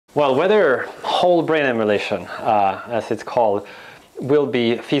Well, whether whole brain emulation, as it's called, will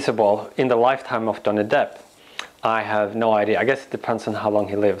be feasible in the lifetime of Johnny Depp, I have no idea. I guess it depends on how long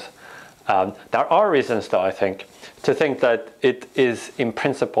he lives. There are reasons, though, I think, to think that it is in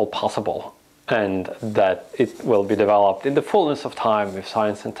principle possible and that it will be developed in the fullness of time if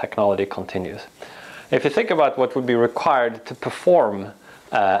science and technology continues. If you think about what would be required to perform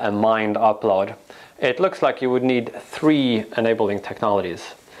a mind upload, it looks like you would need three enabling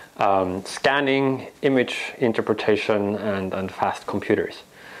technologies. Scanning, image interpretation, and fast computers.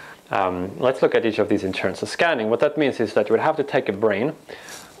 Let's look at each of these in turn. So scanning, what that means is that you would have to take a brain,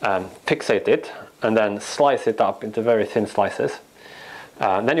 fixate it, and then slice it up into very thin slices.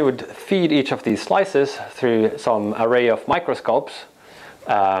 Then you would feed each of these slices through some array of microscopes,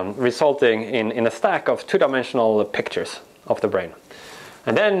 resulting in a stack of two-dimensional pictures of the brain.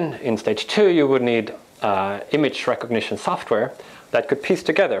 And then in stage 2 you would need image recognition software that could piece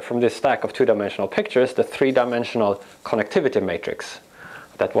together from this stack of two-dimensional pictures the three-dimensional connectivity matrix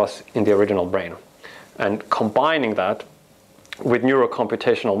that was in the original brain, and combining that with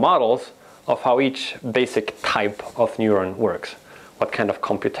neurocomputational models of how each basic type of neuron works, what kind of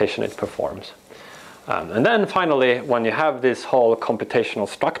computation it performs. And then finally, when you have this whole computational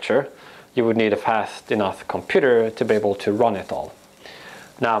structure, you would need a fast enough computer to be able to run it all.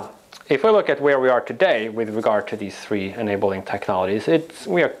 Now, if we look at where we are today with regard to these three enabling technologies,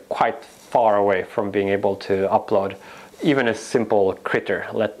 we are quite far away from being able to upload even a simple critter,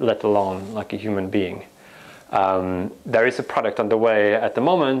 let alone like a human being. There is a product on the way at the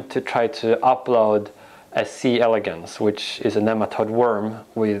moment to try to upload a C. elegans, which is a nematode worm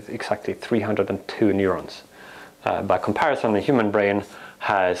with exactly 302 neurons. By comparison, the human brain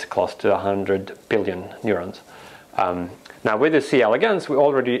has close to 100 billion neurons. Now with the C. elegans, we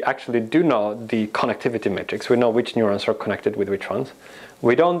already actually do know the connectivity matrix. We know which neurons are connected with which ones.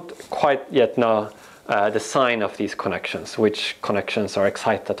 We don't quite yet know the sign of these connections, which connections are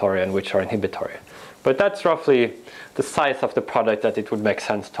excitatory and which are inhibitory. But that's roughly the size of the product that it would make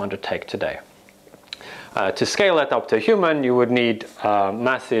sense to undertake today. To scale that up to a human, you would need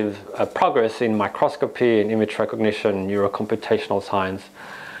massive progress in microscopy, in image recognition, neurocomputational science,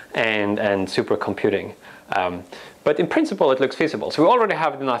 and supercomputing. But in principle, it looks feasible. So we already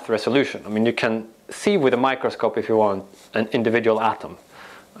have enough resolution. I mean, you can see with a microscope, if you want, an individual atom.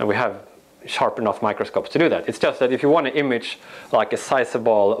 And we have sharp enough microscopes to do that. It's just that if you want to image like a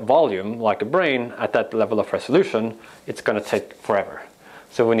sizable volume, like a brain, at that level of resolution, it's going to take forever.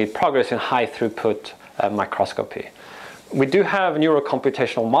 So we need progress in high throughput microscopy. We do have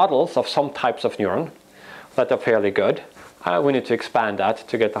neurocomputational models of some types of neuron that are fairly good. We need to expand that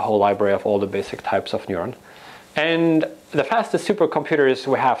to get the whole library of all the basic types of neuron. And the fastest supercomputers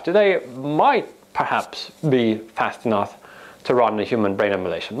we have today might perhaps be fast enough to run a human brain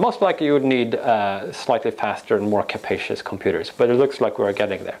emulation. Most likely you would need slightly faster and more capacious computers, but it looks like we're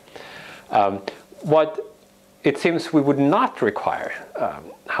getting there. What it seems we would not require,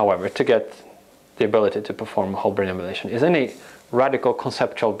 however, to get the ability to perform whole brain emulation is any radical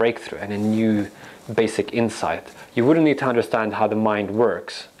conceptual breakthrough and a new basic insight. You wouldn't need to understand how the mind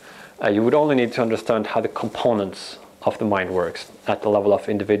works. You would only need to understand how the components of the mind works at the level of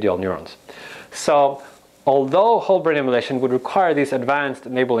individual neurons. So, although whole brain emulation would require these advanced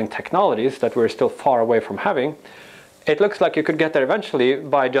enabling technologies that we're still far away from having, it looks like you could get there eventually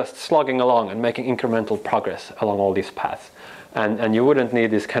by just slogging along and making incremental progress along all these paths. And you wouldn't need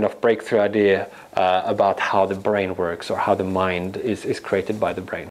this kind of breakthrough idea about how the brain works or how the mind is created by the brain.